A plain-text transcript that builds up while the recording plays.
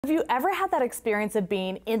Have you ever had that experience of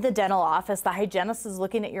being in the dental office, the hygienist is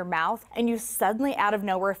looking at your mouth, and you suddenly out of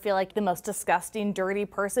nowhere feel like the most disgusting, dirty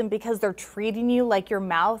person because they're treating you like your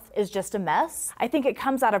mouth is just a mess? I think it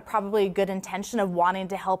comes out of probably a good intention of wanting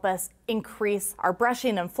to help us increase our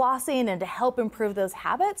brushing and flossing and to help improve those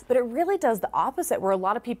habits, but it really does the opposite, where a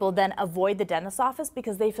lot of people then avoid the dentist's office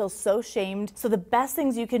because they feel so shamed. So the best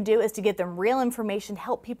things you can do is to get them real information,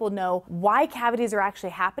 help people know why cavities are actually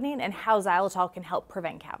happening and how xylitol can help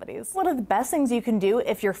prevent cavities. One of the best things you can do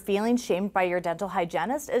if you're feeling shamed by your dental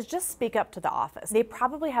hygienist is just speak up to the office. They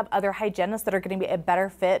probably have other hygienists that are going to be a better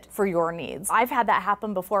fit for your needs. I've had that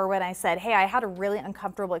happen before when I said, hey, I had a really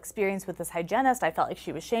uncomfortable experience with this hygienist. I felt like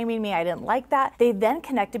she was shaming me. I didn't like that. They then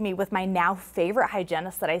connected me with my now favorite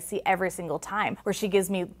hygienist that I see every single time, where she gives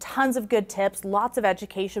me tons of good tips, lots of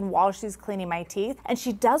education while she's cleaning my teeth. And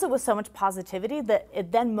she does it with so much positivity that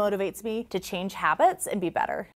it then motivates me to change habits and be better.